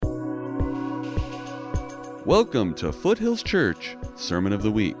Welcome to Foothills Church Sermon of the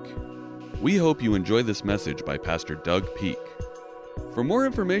Week. We hope you enjoy this message by Pastor Doug Peak. For more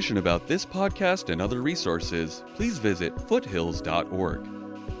information about this podcast and other resources, please visit foothills.org.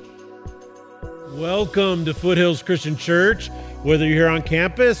 Welcome to Foothills Christian Church. Whether you're here on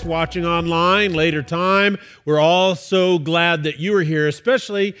campus, watching online, later time, we're all so glad that you are here,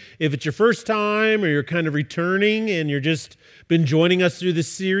 especially if it's your first time or you're kind of returning and you're just been joining us through this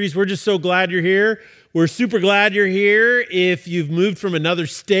series. We're just so glad you're here. We're super glad you're here if you've moved from another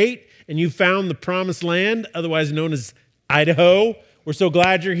state and you found the promised land, otherwise known as Idaho. We're so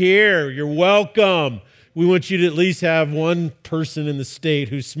glad you're here. You're welcome. We want you to at least have one person in the state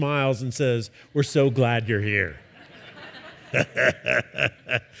who smiles and says, "We're so glad you're here."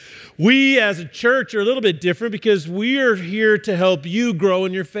 We as a church are a little bit different because we are here to help you grow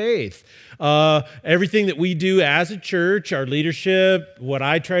in your faith. Everything that we do as a church, our leadership, what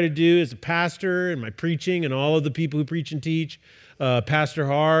I try to do as a pastor and my preaching and all of the people who preach and teach, Pastor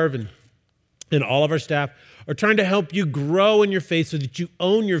Harv and all of our staff are trying to help you grow in your faith so that you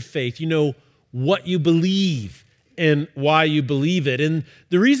own your faith. You know what you believe and why you believe it. And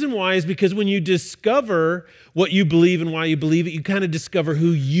the reason why is because when you discover what you believe and why you believe it, you kind of discover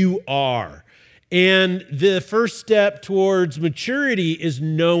who you are. And the first step towards maturity is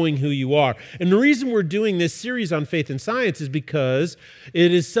knowing who you are. And the reason we're doing this series on faith and science is because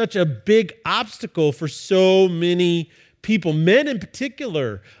it is such a big obstacle for so many people, men in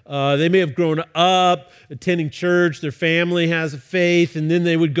particular. They may have grown up attending church, their family has a faith, and then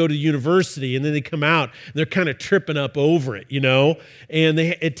they would go to university, and then they come out, and they're kind of tripping up over it, you know? And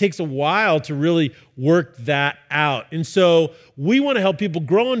it takes a while to really work that out. And so we want to help people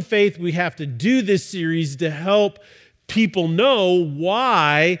grow in faith. We have to do this series to help people know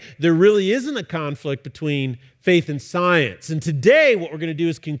why there really isn't a conflict between faith and science. And today, what we're going to do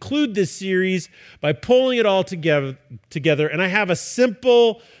is conclude this series by pulling it all together. And I have a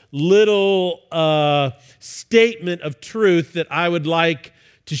simple little statement of truth that I would like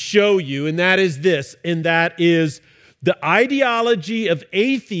to show you, and that is this, and that is the ideology of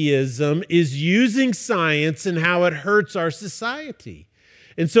atheism is using science and how it hurts our society.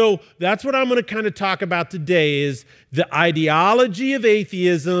 And so that's what I'm going to kind of talk about today is the ideology of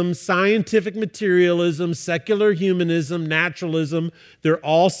atheism, scientific materialism, secular humanism, naturalism. They're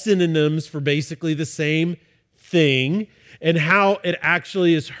all synonyms for basically the same thing and how it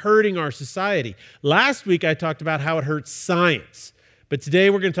actually is hurting our society. Last week, I talked about how it hurts science, but today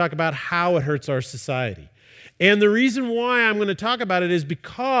we're going to talk about how it hurts our society. And the reason why I'm going to talk about it is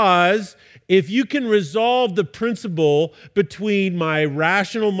because if you can resolve the principle between my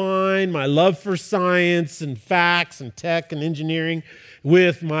rational mind, my love for science and facts and tech and engineering,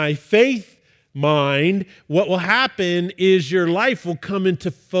 with my faith mind, what will happen is your life will come into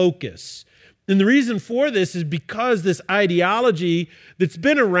focus. And the reason for this is because this ideology that's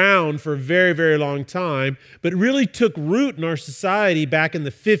been around for a very, very long time, but really took root in our society back in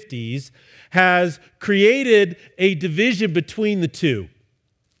the 50s, has created a division between the two.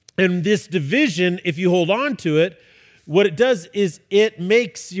 And this division, if you hold on to it, what it does is it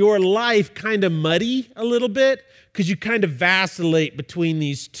makes your life kind of muddy a little bit because you kind of vacillate between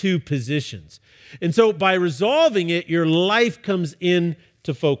these two positions. And so by resolving it, your life comes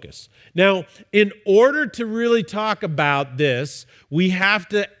into focus. Now, in order to really talk about this, we have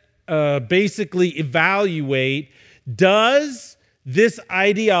to basically evaluate, does this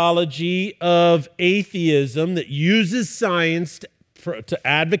ideology of atheism that uses science to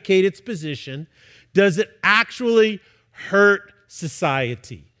advocate its position, does it actually hurt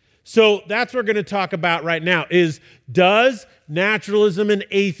society? So that's what we're going to talk about right now is, does naturalism and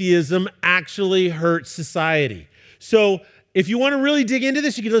atheism actually hurt society? So if you want to really dig into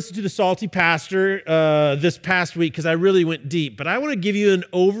this, you can listen to the Salty Pastor this past week because I really went deep. But I want to give you an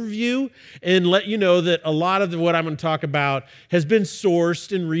overview and let you know that a lot of what I'm going to talk about has been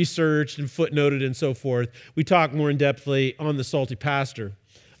sourced and researched and footnoted and so forth. We talk more in-depthly on the Salty Pastor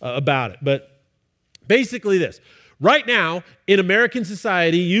about it. But basically this. Right now, in American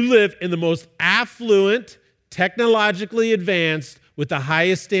society, you live in the most affluent, technologically advanced, with the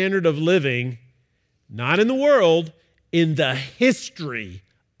highest standard of living, not in the world, in the history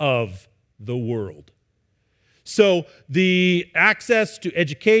of the world. So the access to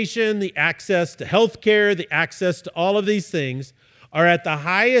education, the access to healthcare, the access to all of these things are at the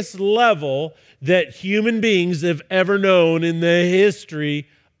highest level that human beings have ever known in the history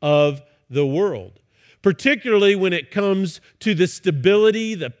of the world. Particularly when it comes to the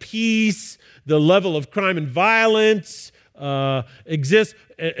stability, the peace, the level of crime and violence, exists,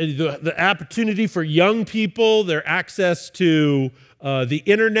 the opportunity for young people, their access to the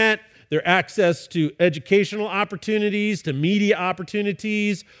internet, their access to educational opportunities, to media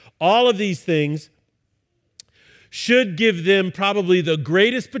opportunities, all of these things should give them probably the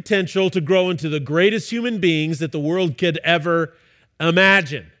greatest potential to grow into the greatest human beings that the world could ever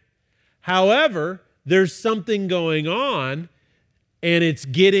imagine. However, there's something going on, and it's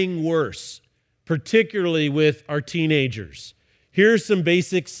getting worse, particularly with our teenagers. Here's some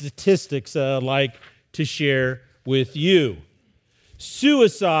basic statistics I'd like to share with you.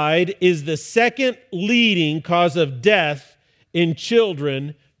 Suicide is the second leading cause of death in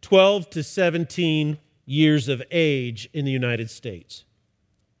children 12 to 17 years of age in the United States.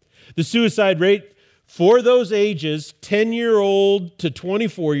 The suicide rate for those ages, 10-year-old to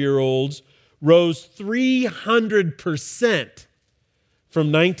 24-year-olds, rose 300%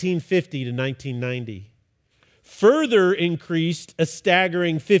 from 1950 to 1990. Further increased a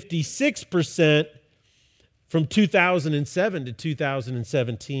staggering 56% from 2007 to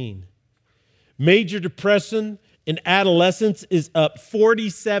 2017. Major depression in adolescence is up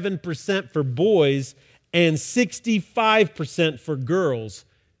 47% for boys and 65% for girls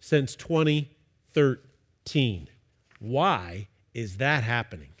since 2013. Why is that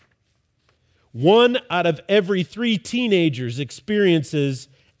happening? 1 out of every 3 teenagers experiences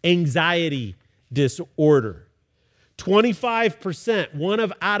anxiety disorder.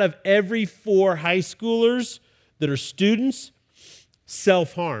 25%, out of every 4 high schoolers that are students,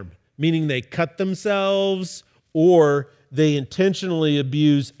 self-harm, meaning they cut themselves or they intentionally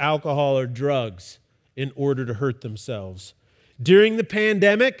abuse alcohol or drugs in order to hurt themselves. During the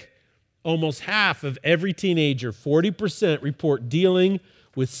pandemic, almost half of every teenager, 40%, report dealing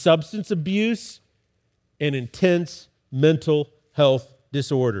with substance abuse and intense mental health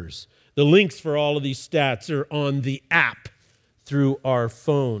disorders. The links for all of these stats are on the app through our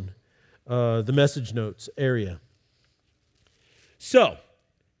phone, the message notes area. So,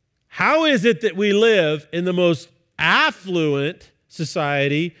 how is it that we live in the most affluent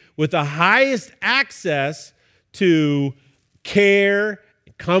society with the highest access to care,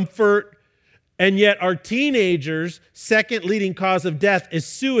 comfort, and yet our teenagers' second leading cause of death is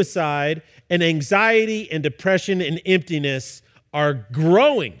suicide, and anxiety and depression and emptiness are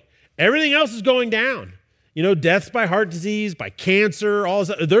growing? Everything else is going down. You know, deaths by heart disease, by cancer, all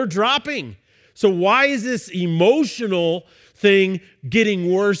this, they're dropping. So why is this emotional thing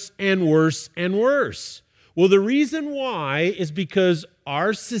getting worse and worse and worse? Well, the reason why is because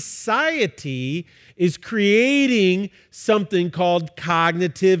our society is creating something called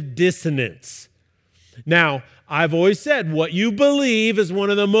cognitive dissonance. Now, I've always said what you believe is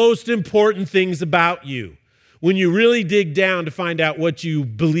one of the most important things about you. When you really dig down to find out what you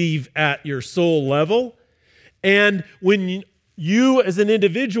believe at your soul level, and when you as an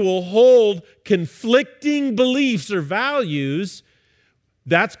individual hold conflicting beliefs or values,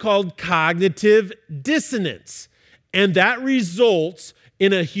 that's called cognitive dissonance. And that results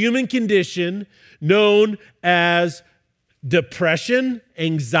in a human condition known as depression,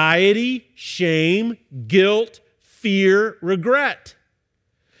 anxiety, shame, guilt, fear, regret.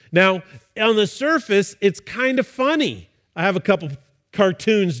 Now, on the surface, it's kind of funny. I have a couple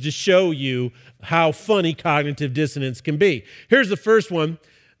cartoons to show you how funny cognitive dissonance can be. Here's the first one.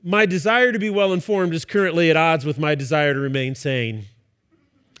 My desire to be well-informed is currently at odds with my desire to remain sane.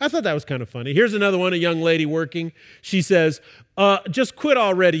 I thought that was kind of funny. Here's another one, a young lady working. She says, just quit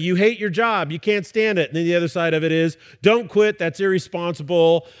already. You hate your job. You can't stand it. And then the other side of it is, don't quit. That's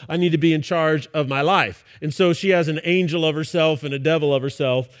irresponsible. I need to be in charge of my life. And so she has an angel of herself and a devil of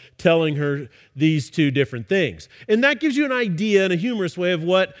herself telling her these two different things. And that gives you an idea in a humorous way of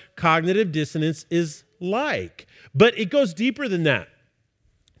what cognitive dissonance is like. But it goes deeper than that.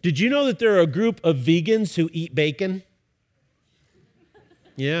 Did you know that there are a group of vegans who eat bacon?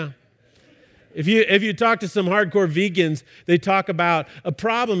 Yeah. If you talk to some hardcore vegans, they talk about a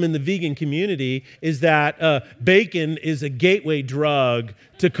problem in the vegan community is that bacon is a gateway drug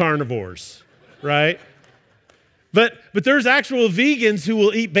to carnivores, right? But there's actual vegans who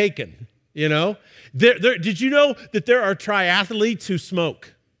will eat bacon, you know? Did you know that there are triathletes who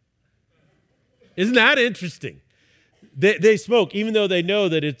smoke? Isn't that interesting? They smoke even though they know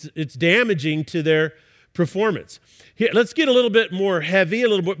that it's damaging to their performance. Here, let's get a little bit more heavy, a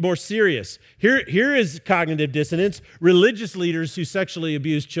little bit more serious. Here is cognitive dissonance. Religious leaders who sexually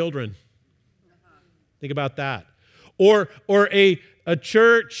abuse children. Think about that. Or a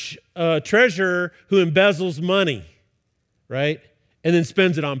church treasurer who embezzles money, right? And then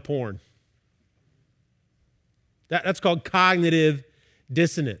spends it on porn. That's called cognitive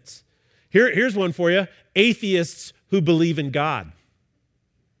dissonance. Here's one for you. Atheists who believe in God.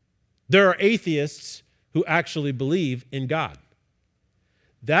 There are atheists who actually believe in God.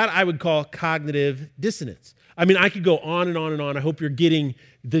 That I would call cognitive dissonance. I mean, I could go on and on and on. I hope you're getting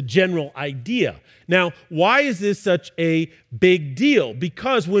the general idea. Now, why is this such a big deal?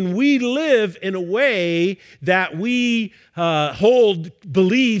 Because when we live in a way that we hold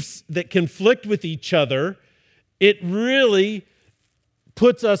beliefs that conflict with each other, it really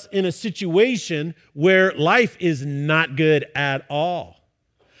puts us in a situation where life is not good at all.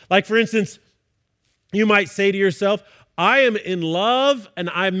 Like, for instance, you might say to yourself, I am in love and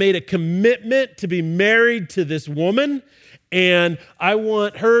I've made a commitment to be married to this woman and I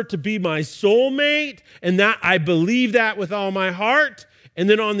want her to be my soulmate, and that I believe that with all my heart. And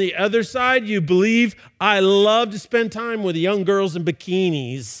then on the other side, you believe I love to spend time with young girls in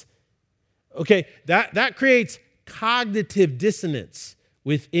bikinis. Okay, that creates cognitive dissonance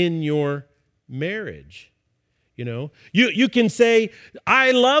within your marriage. You know, you can say,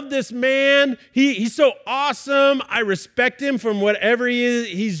 I love this man. He's so awesome. I respect him from whatever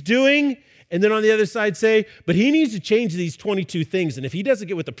he's doing. And then on the other side say, but he needs to change these 22 things. And if he doesn't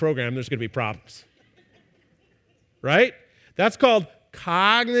get with the program, there's going to be problems. Right? That's called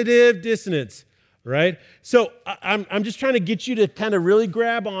cognitive dissonance. Right? So I'm just trying to get you to kind of really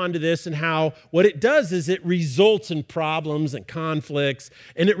grab onto this, and how what it does is it results in problems and conflicts,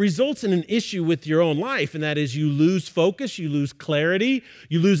 and it results in an issue with your own life, and that is you lose focus, you lose clarity,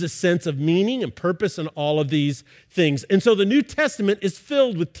 you lose a sense of meaning and purpose in all of these things. And so the New Testament is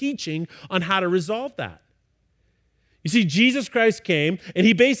filled with teaching on how to resolve that. You see, Jesus Christ came and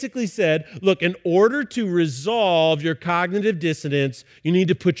he basically said, look, in order to resolve your cognitive dissonance, you need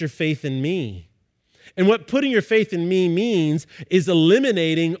to put your faith in me. And what putting your faith in me means is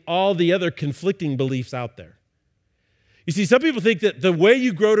eliminating all the other conflicting beliefs out there. You see, some people think that the way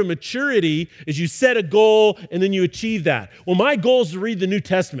you grow to maturity is you set a goal and then you achieve that. Well, my goal is to read the New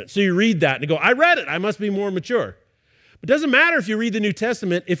Testament. So you read that and you go, I read it. I must be more mature. It doesn't matter if you read the New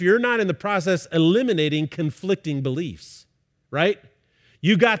Testament if you're not in the process eliminating conflicting beliefs, right?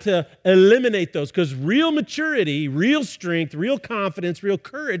 You got to eliminate those, because real maturity, real strength, real confidence, real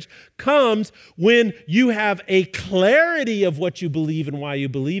courage comes when you have a clarity of what you believe and why you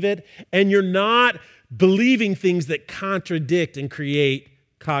believe it, and you're not believing things that contradict and create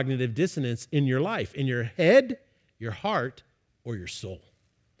cognitive dissonance in your life, in your head, your heart, or your soul.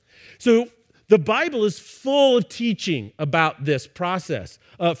 So the Bible is full of teaching about this process.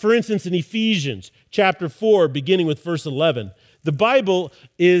 For instance, in Ephesians chapter 4, beginning with verse 11, the Bible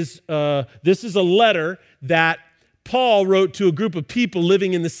is, this is a letter that Paul wrote to a group of people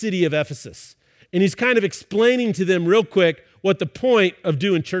living in the city of Ephesus. And he's kind of explaining to them real quick what the point of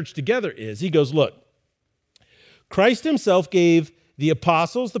doing church together is. He goes, look, Christ himself gave the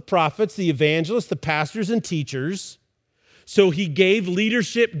apostles, the prophets, the evangelists, the pastors, and teachers. So he gave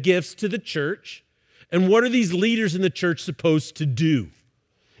leadership gifts to the church. And what are these leaders in the church supposed to do?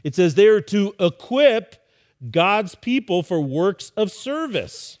 It says they are to equip God's people for works of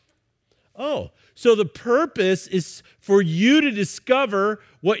service. Oh, so the purpose is for you to discover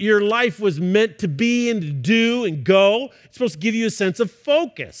what your life was meant to be and to do and go. It's supposed to give you a sense of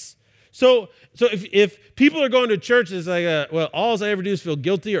focus. So if people are going to church, it's like, well, all I ever do is feel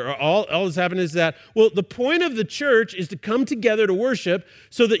guilty, or all that's happened is that. Well, the point of the church is to come together to worship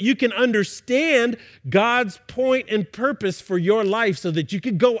so that you can understand God's point and purpose for your life, so that you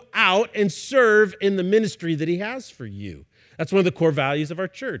could go out and serve in the ministry that he has for you. That's one of the core values of our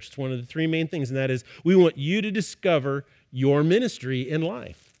church. It's one of the three main things, and that is we want you to discover your ministry in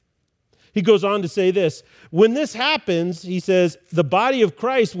life. He goes on to say this. When this happens, he says, the body of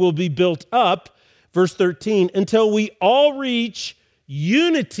Christ will be built up, verse 13, until we all reach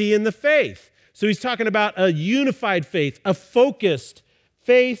unity in the faith. So he's talking about a unified faith, a focused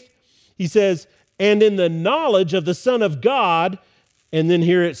faith. He says, and in the knowledge of the Son of God, and then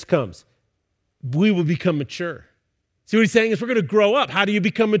here it comes, we will become mature. See what he's saying is we're going to grow up. How do you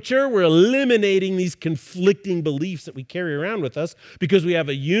become mature? We're eliminating these conflicting beliefs that we carry around with us because we have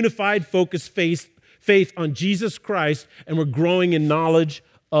a unified, focused faith on Jesus Christ, and we're growing in knowledge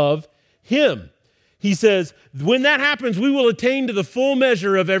of him. He says, when that happens, we will attain to the full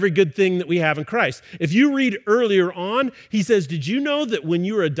measure of every good thing that we have in Christ. If you read earlier on, he says, did you know that when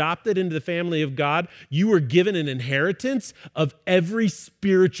you were adopted into the family of God, you were given an inheritance of every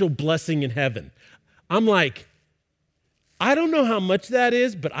spiritual blessing in heaven? I'm like, I don't know how much that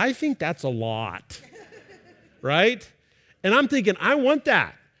is, but I think that's a lot, right? And I'm thinking, I want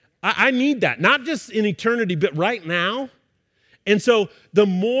that. I need that, not just in eternity, but right now. And so the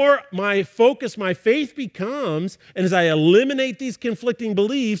more my focus, my faith becomes, and as I eliminate these conflicting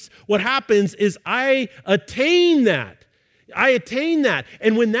beliefs, what happens is I attain that. I attain that.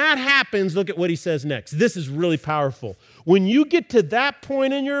 And when that happens, look at what he says next. This is really powerful. When you get to that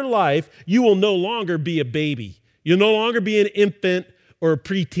point in your life, you will no longer be a baby. You'll no longer be an infant or a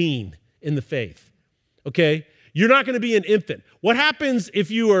preteen in the faith, okay? You're not going to be an infant. What happens if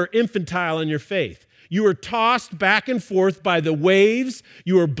you are infantile in your faith? You are tossed back and forth by the waves.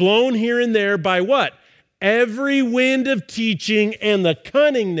 You are blown here and there by what? Every wind of teaching and the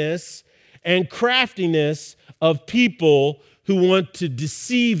cunningness and craftiness of people who want to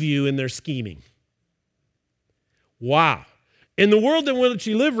deceive you in their scheming. Wow. In the world in which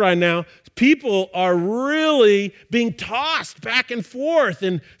you live right now, people are really being tossed back and forth.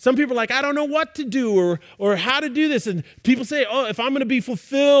 And some people are like, I don't know what to do or how to do this. And people say, oh, if I'm going to be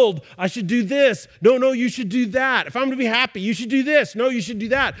fulfilled, I should do this. No, you should do that. If I'm going to be happy, you should do this. No, you should do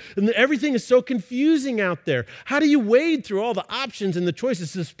that. And everything is so confusing out there. How do you wade through all the options and the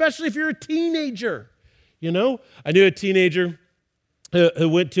choices, especially if you're a teenager? You know, I knew a teenager who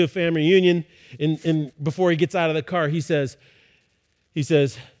went to a family reunion, and before he gets out of the car, he says,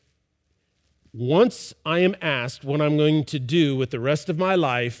 once I am asked what I'm going to do with the rest of my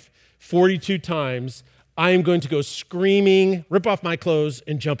life 42 times, I am going to go screaming, rip off my clothes,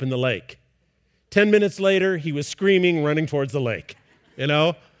 and jump in the lake. 10 minutes later, he was screaming, running towards the lake, you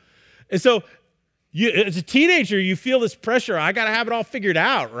know? And so as a teenager, you feel this pressure. I got to have it all figured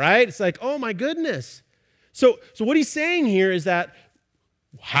out, right? It's like, oh, my goodness. So what he's saying here is that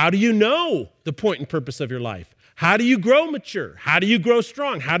how do you know the point and purpose of your life? How do you grow mature? How do you grow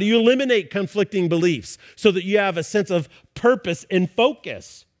strong? How do you eliminate conflicting beliefs so that you have a sense of purpose and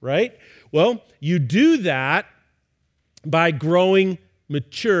focus, right? Well, you do that by growing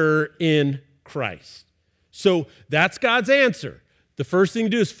mature in Christ. So that's God's answer. The first thing to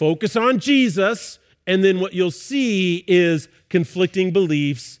do is focus on Jesus, and then what you'll see is conflicting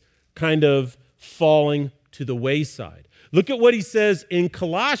beliefs kind of falling to the wayside. Look at what he says in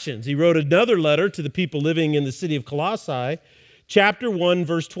Colossians. He wrote another letter to the people living in the city of Colossae. Chapter 1,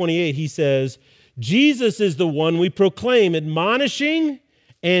 verse 28, he says, Jesus is the one we proclaim, admonishing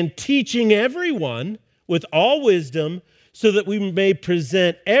and teaching everyone with all wisdom, so that we may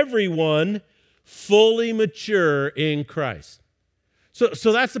present everyone fully mature in Christ.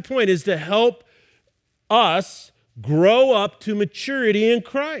 So that's the point, is to help us grow up to maturity in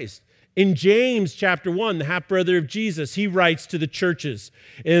Christ. In James chapter 1, the half-brother of Jesus, he writes to the churches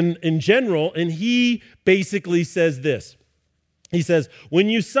in general, and he basically says this. He says, when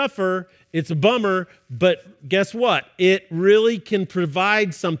you suffer, it's a bummer, but guess what? It really can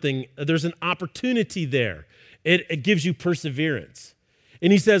provide something. There's an opportunity there. It gives you perseverance.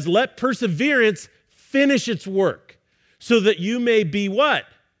 And he says, let perseverance finish its work so that you may be what?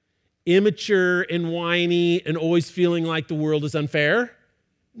 Immature and whiny and always feeling like the world is unfair?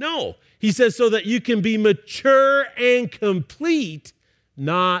 No. He says so that you can be mature and complete,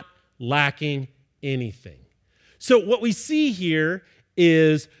 not lacking anything. So what we see here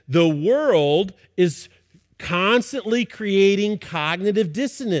is the world is constantly creating cognitive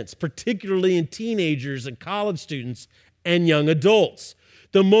dissonance, particularly in teenagers and college students and young adults.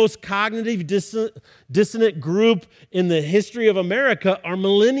 The most cognitive dissonant group in the history of America are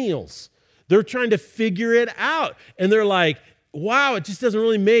millennials. They're trying to figure it out, and they're like, wow, it just doesn't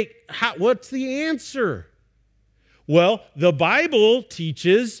really what's the answer? Well, the Bible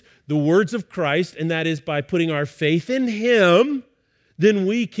teaches the words of Christ, and that is by putting our faith in Him, then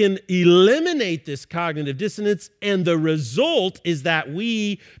we can eliminate this cognitive dissonance, and the result is that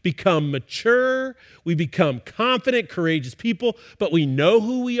we become mature, we become confident, courageous people, but we know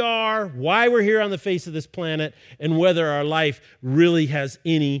who we are, why we're here on the face of this planet, and whether our life really has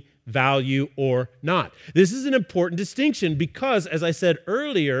any value or not. This is an important distinction because, as I said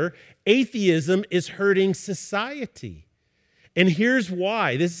earlier, atheism is hurting society. And here's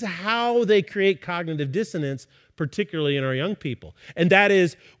why. This is how they create cognitive dissonance, particularly in our young people. And that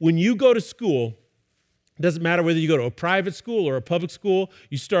is, when you go to school, it doesn't matter whether you go to a private school or a public school,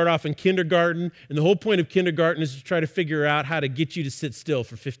 you start off in kindergarten, and the whole point of kindergarten is to try to figure out how to get you to sit still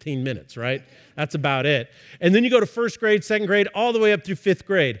for 15 minutes, right? That's about it. And then you go to first grade, second grade, all the way up through fifth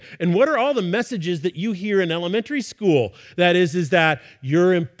grade. And what are all the messages that you hear in elementary school? That is that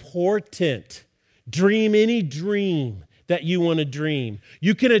you're important. Dream any dream that you want to dream.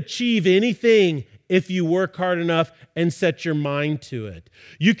 You can achieve anything if you work hard enough and set your mind to it.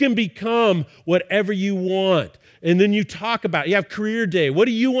 You can become whatever you want. And then you talk about, you have career day. What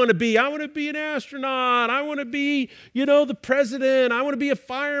do you want to be? I want to be an astronaut. I want to be, the president. I want to be a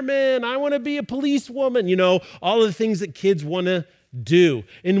fireman. I want to be a policewoman. All of the things that kids want to do.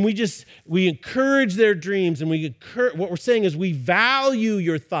 And we encourage their dreams, and what we're saying is we value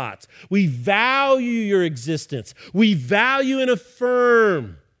your thoughts. We value your existence. We value and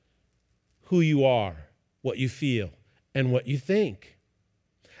affirm who you are, what you feel, and what you think.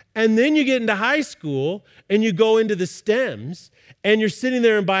 And then you get into high school and you go into the STEMs and you're sitting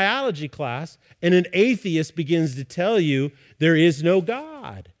there in biology class and an atheist begins to tell you there is no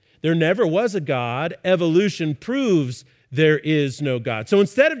God. There never was a God. Evolution proves there is no God. So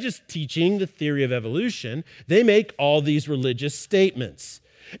instead of just teaching the theory of evolution, they make all these religious statements.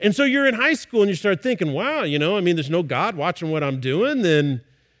 And so you're in high school and you start thinking, wow, there's no God watching what I'm doing. Then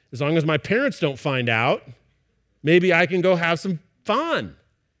as long as my parents don't find out, maybe I can go have some fun.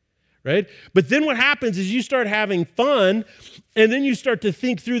 Right? But then what happens is you start having fun, and then you start to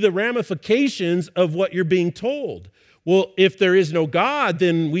think through the ramifications of what you're being told. Well, if there is no God,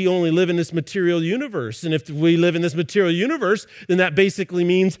 then we only live in this material universe. And if we live in this material universe, then that basically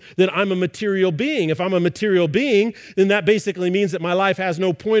means that I'm a material being. If I'm a material being, then that basically means that my life has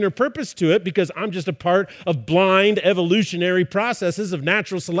no point or purpose to it because I'm just a part of blind evolutionary processes of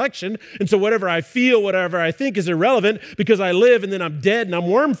natural selection. And so whatever I feel, whatever I think is irrelevant because I live and then I'm dead and I'm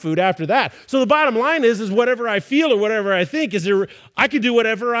worm food after that. So the bottom line is whatever I feel or whatever I think I can do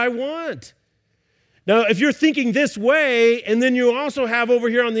whatever I want. Now, if you're thinking this way, and then you also have over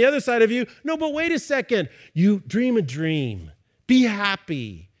here on the other side of you, no, but wait a second. You dream a dream. Be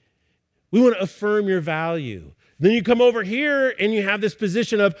happy. We want to affirm your value. Then you come over here and you have this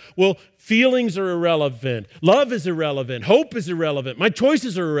position of, well, feelings are irrelevant. Love is irrelevant. Hope is irrelevant. My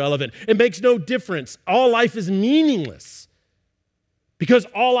choices are irrelevant. It makes no difference. All life is meaningless because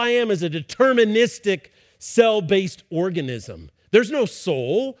all I am is a deterministic cell-based organism. There's no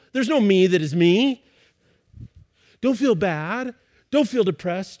soul. There's no me that is me. Don't feel bad. Don't feel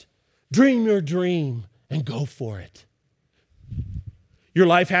depressed. Dream your dream and go for it. Your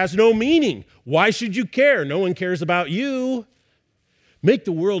life has no meaning. Why should you care? No one cares about you. Make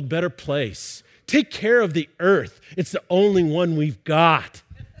the world a better place. Take care of the earth. It's the only one we've got.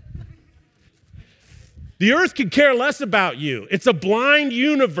 The earth could care less about you. It's a blind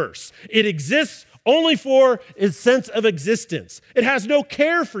universe. It exists only for its sense of existence. It has no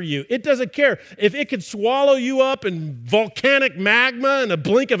care for you. It doesn't care. If it could swallow you up in volcanic magma in a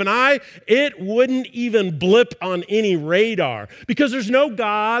blink of an eye, it wouldn't even blip on any radar because there's no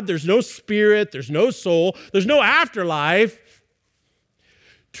God, there's no spirit, there's no soul, there's no afterlife.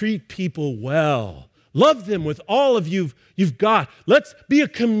 Treat people well. Love them with all of you've got. Let's be a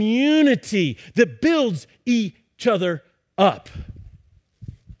community that builds each other up.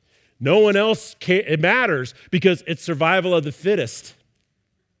 No one else it matters because it's survival of the fittest.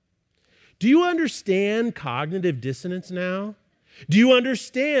 Do you understand cognitive dissonance now? Do you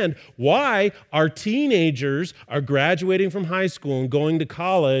understand why our teenagers are graduating from high school and going to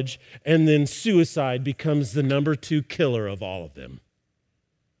college and then suicide becomes the number 2 killer of all of them?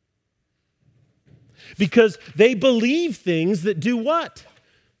 Because they believe things that do what?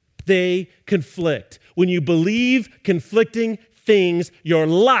 They conflict. When you believe conflicting things, your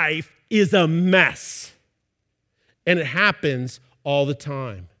life is a mess. And it happens all the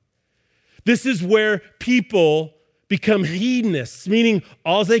time. This is where people become hedonists, meaning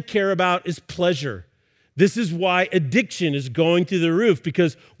all they care about is pleasure. This is why addiction is going through the roof,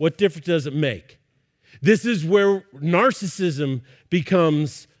 because what difference does it make? This is where narcissism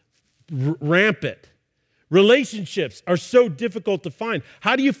becomes rampant. Relationships are so difficult to find.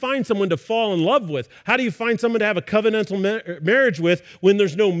 How do you find someone to fall in love with? How do you find someone to have a covenantal marriage with when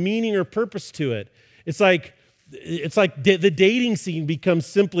there's no meaning or purpose to it? It's like the dating scene becomes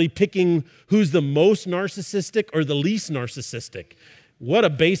simply picking who's the most narcissistic or the least narcissistic. What a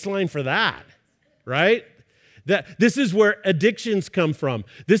baseline for that, right? This is where addictions come from.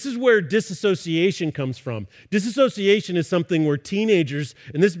 This is where disassociation comes from. Disassociation is something where teenagers,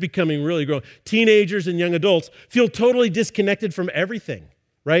 and this is becoming really growing, teenagers and young adults feel totally disconnected from everything,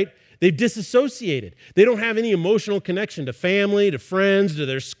 right? They've disassociated. They don't have any emotional connection to family, to friends, to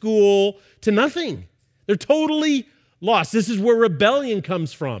their school, to nothing. They're totally lost. This is where rebellion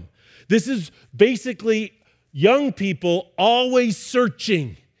comes from. This is basically young people always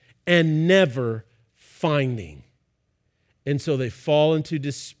searching and never finding. And so they fall into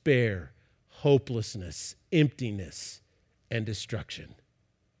despair, hopelessness, emptiness, and destruction.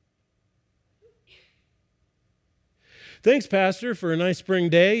 Thanks, Pastor, for a nice spring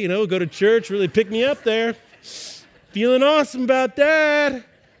day. Go to church, really pick me up there. Feeling awesome about that.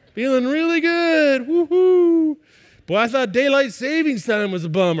 Feeling really good. Woohoo. Boy, I thought daylight savings time was a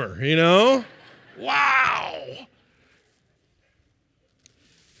bummer, Wow.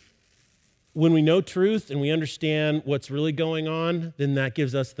 When we know truth and we understand what's really going on, then that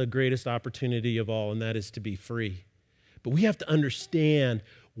gives us the greatest opportunity of all, and that is to be free. But we have to understand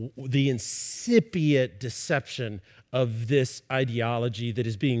the incipient deception of this ideology that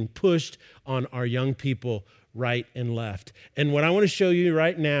is being pushed on our young people right and left. And what I want to show you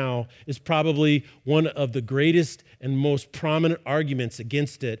right now is probably one of the greatest and most prominent arguments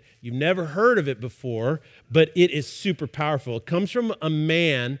against it. You've never heard of it before, but it is super powerful. It comes from a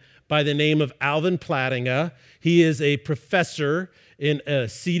man by the name of Alvin Plantinga. He is a professor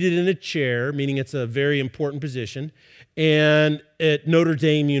seated in a chair, meaning it's a very important position, and at Notre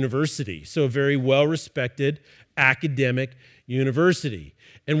Dame University, so a very well-respected academic university.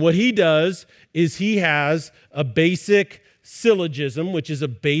 And what he does is he has a basic syllogism, which is a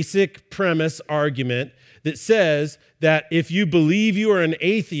basic premise argument that says that if you believe you are an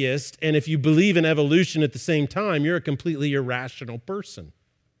atheist and if you believe in evolution at the same time, you're a completely irrational person.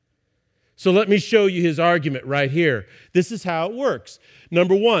 So let me show you his argument right here. This is how it works.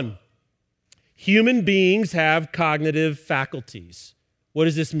 Number one, human beings have cognitive faculties. What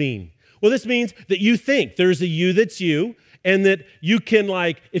does this mean? Well, this means that you think. There's a you that's you, and that you can,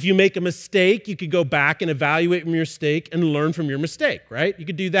 if you make a mistake, you could go back and evaluate from your mistake and learn from your mistake, right? You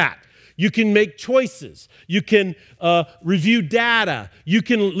could do that. You can make choices. You can review data. You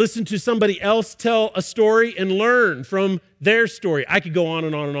can listen to somebody else tell a story and learn from their story. I could go on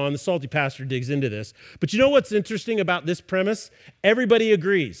and on and on. The Salty Pastor digs into this. But you know what's interesting about this premise? Everybody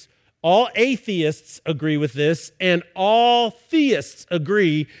agrees. All atheists agree with this, and all theists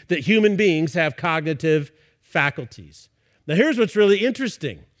agree that human beings have cognitive faculties. Now, here's what's really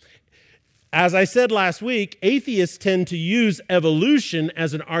interesting. As I said last week, atheists tend to use evolution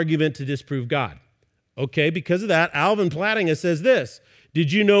as an argument to disprove God. Okay, because of that, Alvin Plantinga says this: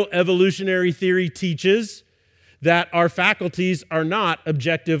 did you know evolutionary theory teaches that our faculties are not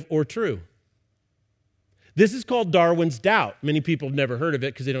objective or true? This is called Darwin's doubt. Many people have never heard of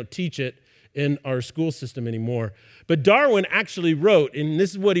it because they don't teach it in our school system anymore. But Darwin actually wrote, and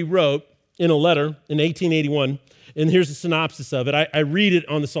this is what he wrote in a letter in 1881, and here's a synopsis of it. I read it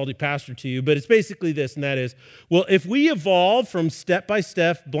on the Salty Pastor to you, but it's basically this, and that is, well, if we evolve from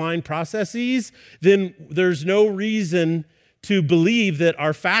step-by-step blind processes, then there's no reason to believe that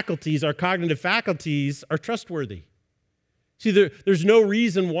our faculties, our cognitive faculties, are trustworthy. See, there's no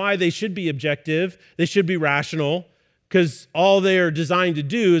reason why they should be objective, they should be rational, because all they are designed to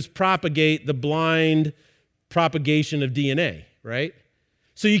do is propagate the blind propagation of DNA, right?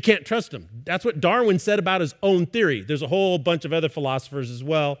 So you can't trust them. That's what Darwin said about his own theory. There's a whole bunch of other philosophers as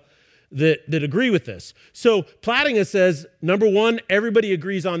well that agree with this. So Plantinga says, number one, everybody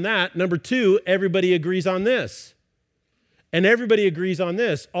agrees on that. Number two, everybody agrees on this. And everybody agrees on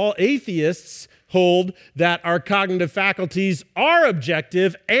this. All atheists hold that our cognitive faculties are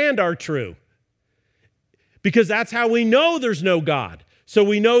objective and are true. Because that's how we know there's no God. So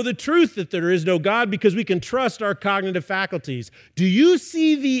we know the truth that there is no God because we can trust our cognitive faculties. Do you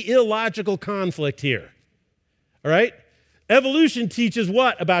see the illogical conflict here? All right? Evolution teaches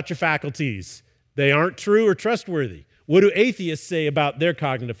what about your faculties? They aren't true or trustworthy. What do atheists say about their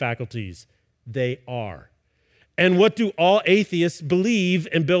cognitive faculties? They are. And what do all atheists believe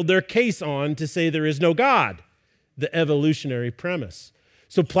and build their case on to say there is no God? The evolutionary premise.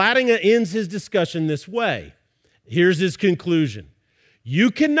 So Plantinga ends his discussion this way. Here's his conclusion.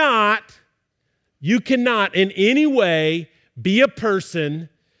 You cannot in any way be a person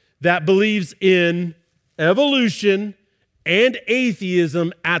that believes in evolution and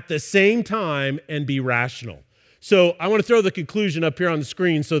atheism at the same time and be rational. So I want to throw the conclusion up here on the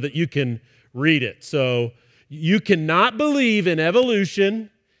screen so that you can read it. So you cannot believe in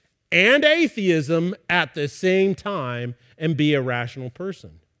evolution and atheism at the same time and be a rational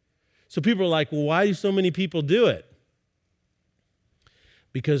person. So people are like, well, why do so many people do it?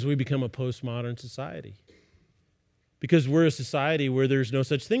 Because we become a postmodern society. Because we're a society where there's no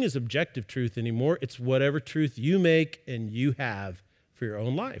such thing as objective truth anymore. It's whatever truth you make and you have for your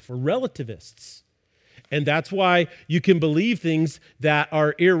own life. We're relativists. And that's why you can believe things that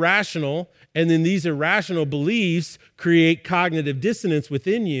are irrational, and then these irrational beliefs create cognitive dissonance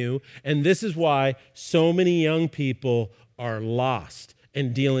within you. And this is why so many young people are lost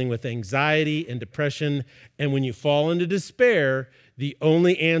and dealing with anxiety and depression. And when you fall into despair, the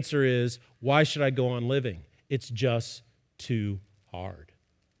only answer is, why should I go on living? It's just too hard.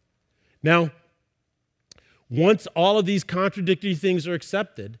 Now, once all of these contradictory things are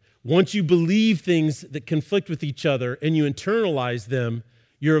accepted, once you believe things that conflict with each other and you internalize them,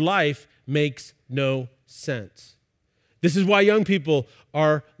 your life makes no sense. This is why young people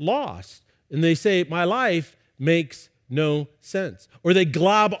are lost. And they say, my life makes no sense. Or they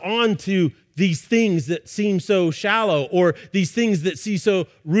glob onto these things that seem so shallow or these things that seem so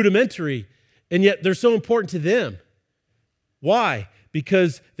rudimentary, and yet they're so important to them. Why?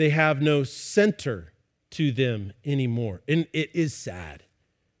 Because they have no center to them anymore. And it is sad.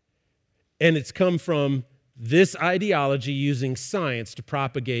 And it's come from this ideology using science to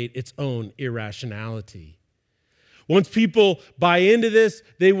propagate its own irrationality. Once people buy into this,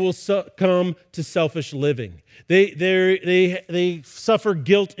 they will succumb to selfish living. They suffer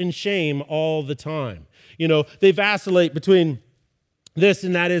guilt and shame all the time. They vacillate between this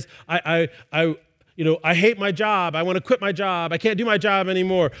and that is, I hate my job. I want to quit my job. I can't do my job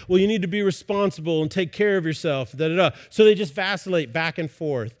anymore. Well, you need to be responsible and take care of yourself. So they just vacillate back and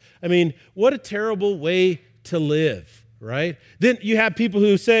forth. I mean, what a terrible way to live, right? Then you have people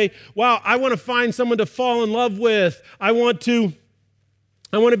who say, wow, I want to find someone to fall in love with. I want to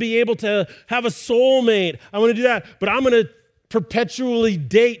be able to have a soulmate. I want to do that, but I'm going to perpetually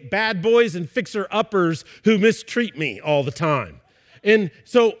date bad boys and fixer-uppers who mistreat me all the time. And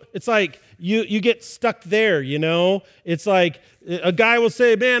so it's like you get stuck there, It's like a guy will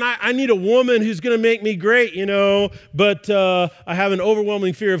say, man, I need a woman who's going to make me great, but I have an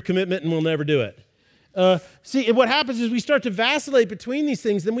overwhelming fear of commitment and will never do it. See, what happens is we start to vacillate between these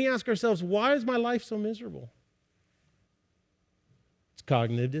things. Then we ask ourselves, why is my life so miserable? It's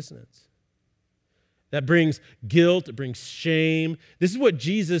cognitive dissonance. That brings guilt, it brings shame. This is what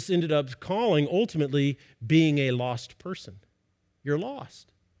Jesus ended up calling, ultimately, being a lost person. You're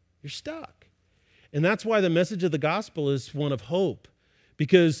lost. You're stuck. And that's why the message of the gospel is one of hope,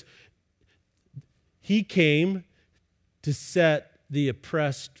 because he came to set the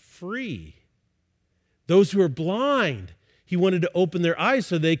oppressed free. Those who are blind, he wanted to open their eyes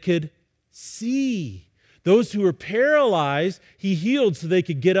so they could see. Those who were paralyzed, he healed so they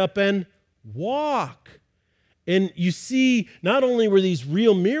could get up and walk. And you see, not only were these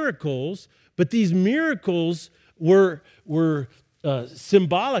real miracles, but these miracles were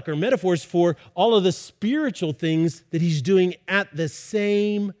symbolic or metaphors for all of the spiritual things that he's doing at the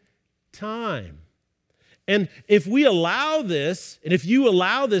same time. And if we allow this, and if you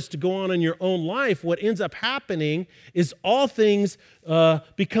allow this to go on in your own life, what ends up happening is all things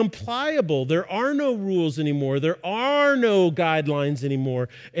become pliable. There are no rules anymore. There are no guidelines anymore.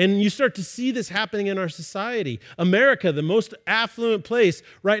 And you start to see this happening in our society. America, the most affluent place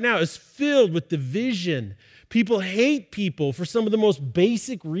right now, is filled with division. People hate people for some of the most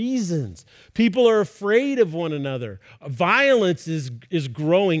basic reasons. People are afraid of one another. Violence is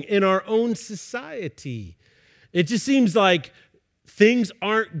growing in our own society. It just seems like things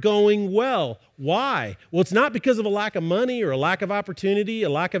aren't going well. Why? Well, it's not because of a lack of money or a lack of opportunity, a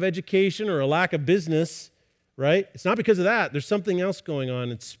lack of education, or a lack of business, right? It's not because of that. There's something else going on.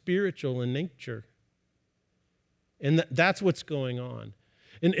 It's spiritual in nature. And that's what's going on.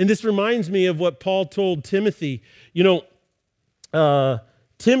 And this reminds me of what Paul told Timothy. Paul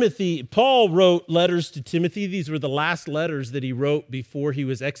wrote letters to Timothy. These were the last letters that he wrote before he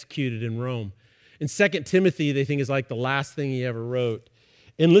was executed in Rome. And 2 Timothy, they think, is like the last thing he ever wrote.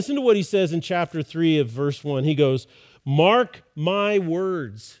 And listen to what he says in chapter 3 of verse 1. He goes, mark my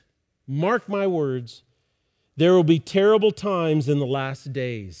words, there will be terrible times in the last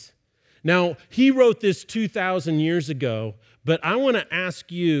days. Now, he wrote this 2,000 years ago, but I want to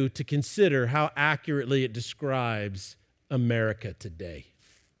ask you to consider how accurately it describes America today.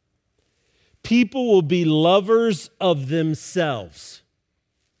 People will be lovers of themselves.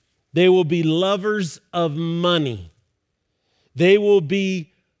 They will be lovers of money. They will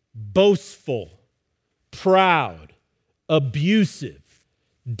be boastful, proud, abusive,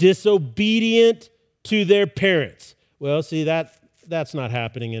 disobedient to their parents. Well, see, that's not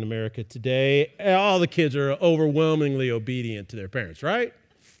happening in America today. All the kids are overwhelmingly obedient to their parents, right?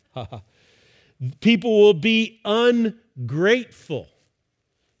 People will be ungrateful.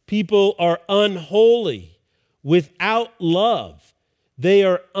 People are unholy, without love. They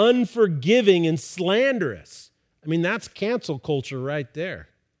are unforgiving and slanderous. I mean, that's cancel culture right there.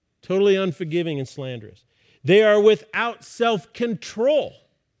 Totally unforgiving and slanderous. They are without self-control.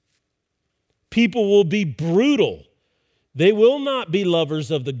 People will be brutal. They will not be lovers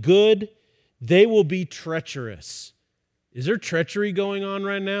of the good. They will be treacherous. Is there treachery going on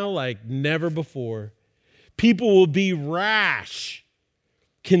right now like never before? People will be rash,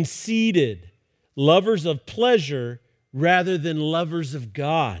 conceited, lovers of pleasure rather than lovers of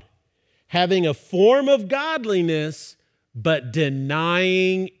God, having a form of godliness but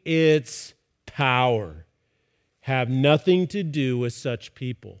denying its power. Have nothing to do with such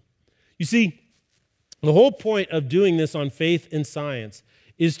people. You see, the whole point of doing this on Faith in Science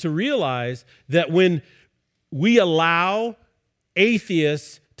is to realize that when we allow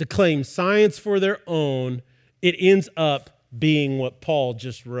atheists to claim science for their own, it ends up being what Paul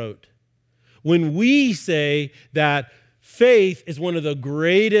just wrote. When we say that faith is one of the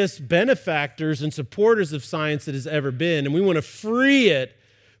greatest benefactors and supporters of science that has ever been, and we want to free it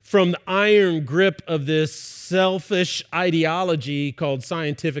from the iron grip of this selfish ideology called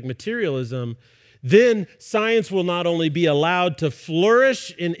scientific materialism, then science will not only be allowed to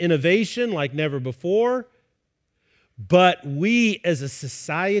flourish in innovation like never before, but we as a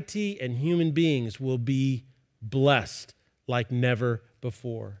society and human beings will be blessed like never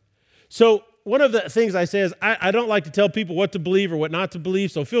before. So one of the things I say is I don't like to tell people what to believe or what not to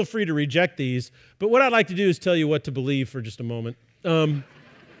believe, so feel free to reject these. But what I'd like to do is tell you what to believe for just a moment.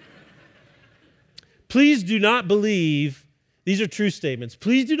 Please do not believe, these are true statements,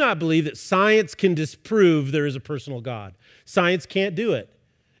 please do not believe that science can disprove there is a personal God. Science can't do it.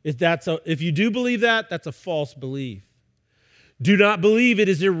 If you do believe that, that's a false belief. Do not believe it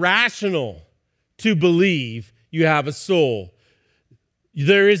is irrational to believe you have a soul.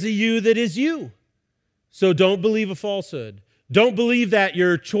 There is a you that is you. So don't believe a falsehood. Don't believe that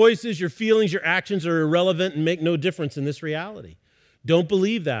your choices, your feelings, your actions are irrelevant and make no difference in this reality. Don't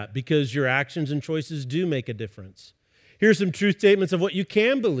believe that, because your actions and choices do make a difference. Here's some truth statements of what you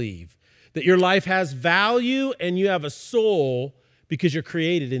can believe. That your life has value and you have a soul because you're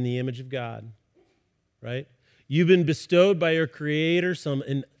created in the image of God, right? You've been bestowed by your Creator some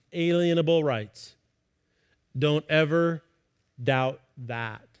inalienable rights. Don't ever doubt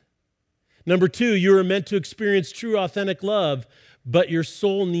that. Number 2, you are meant to experience true, authentic love, but your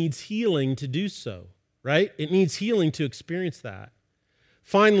soul needs healing to do so, right? It needs healing to experience that.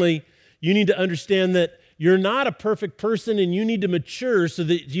 Finally, you need to understand that you're not a perfect person and you need to mature so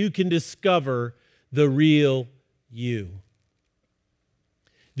that you can discover the real you.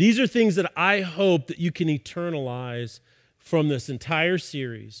 These are things that I hope that you can internalize from this entire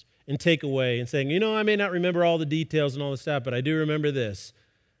series and take away and saying, I may not remember all the details and all the stuff, but I do remember this.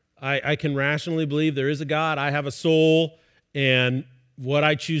 I can rationally believe there is a God, I have a soul, and what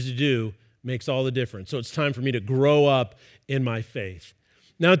I choose to do makes all the difference. So it's time for me to grow up in my faith.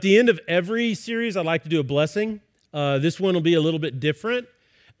 Now, at the end of every series, I'd like to do a blessing. This one will be a little bit different.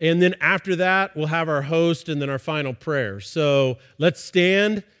 And then after that, we'll have our host and then our final prayer. So let's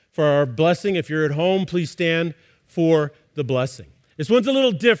stand for our blessing. If you're at home, please stand for the blessing. This one's a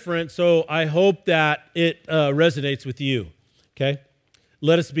little different, so I hope that it resonates with you, okay?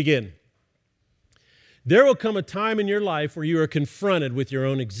 Let us begin. There will come a time in your life where you are confronted with your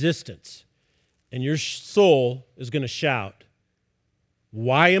own existence, and your soul is going to shout,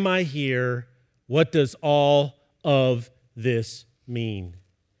 "Why am I here? What does all of this mean?"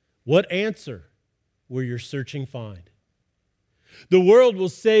 What answer will your searching find? The world will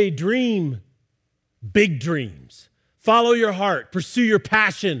say, dream big dreams. Follow your heart, pursue your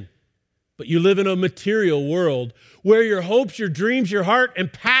passion. But you live in a material world where your hopes, your dreams, your heart,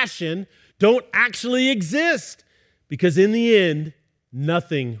 and passion don't actually exist, because in the end,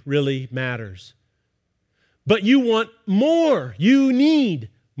 nothing really matters. But you want more. You need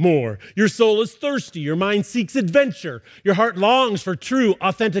more. Your soul is thirsty. Your mind seeks adventure. Your heart longs for true,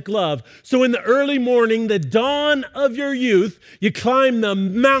 authentic love. So in the early morning, the dawn of your youth, you climb the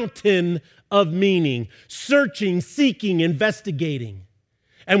mountain of meaning, searching, seeking, investigating.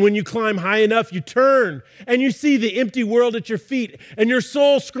 And when you climb high enough, you turn and you see the empty world at your feet, and your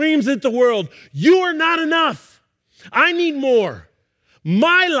soul screams at the world, "You are not enough. I need more.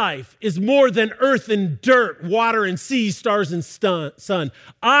 My life is more than earth and dirt, water and sea, stars and sun.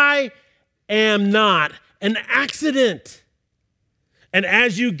 I am not an accident." And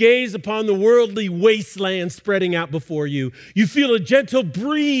as you gaze upon the worldly wasteland spreading out before you, you feel a gentle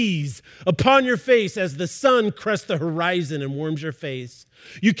breeze upon your face as the sun crests the horizon and warms your face.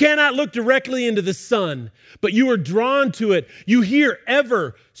 You cannot look directly into the sun, but you are drawn to it. You hear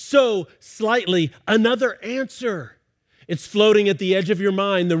ever so slightly another answer. It's floating at the edge of your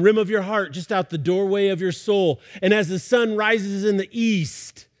mind, the rim of your heart, just out the doorway of your soul. And as the sun rises in the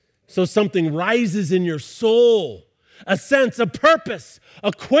east, so something rises in your soul. A sense, a purpose,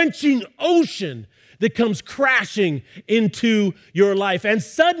 a quenching ocean that comes crashing into your life. And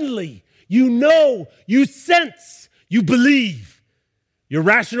suddenly, you know, you sense, you believe. Your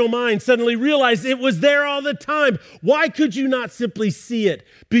rational mind suddenly realized it was there all the time. Why could you not simply see it?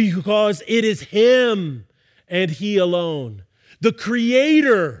 Because it is Him and He alone, the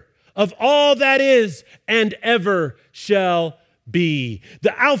Creator of all that is and ever shall be,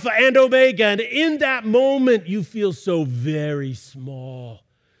 the Alpha and Omega. And in that moment, you feel so very small,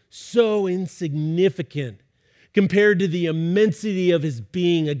 so insignificant compared to the immensity of His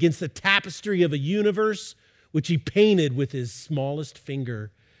being against the tapestry of a universe which He painted with His smallest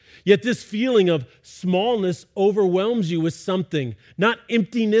finger. Yet this feeling of smallness overwhelms you with something, not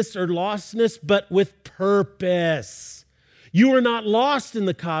emptiness or lostness, but with purpose. You are not lost in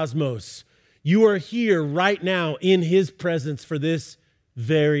the cosmos. You are here right now in His presence for this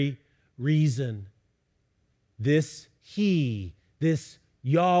very reason. This He, this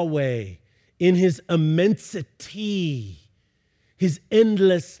Yahweh, in His immensity, His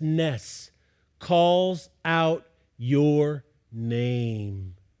endlessness, calls out your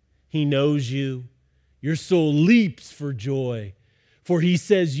name. He knows you. Your soul leaps for joy. For He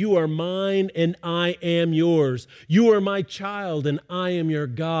says, you are mine and I am yours. You are my child and I am your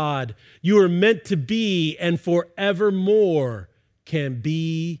God. You are meant to be and forevermore can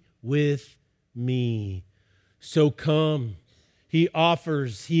be with me. So come. He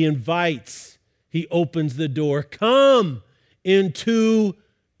offers, He invites, He opens the door. Come into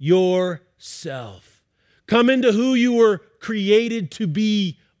yourself. Come into who you were created to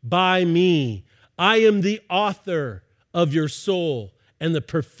be by me. I am the author of your soul and the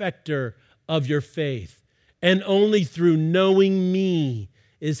perfecter of your faith. And only through knowing me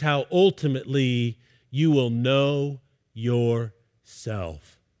is how ultimately you will know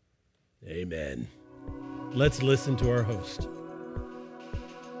yourself. Amen. Let's listen to our host.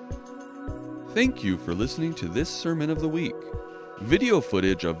 Thank you for listening to this Sermon of the Week. Video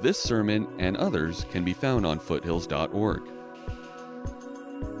footage of this sermon and others can be found on foothills.org.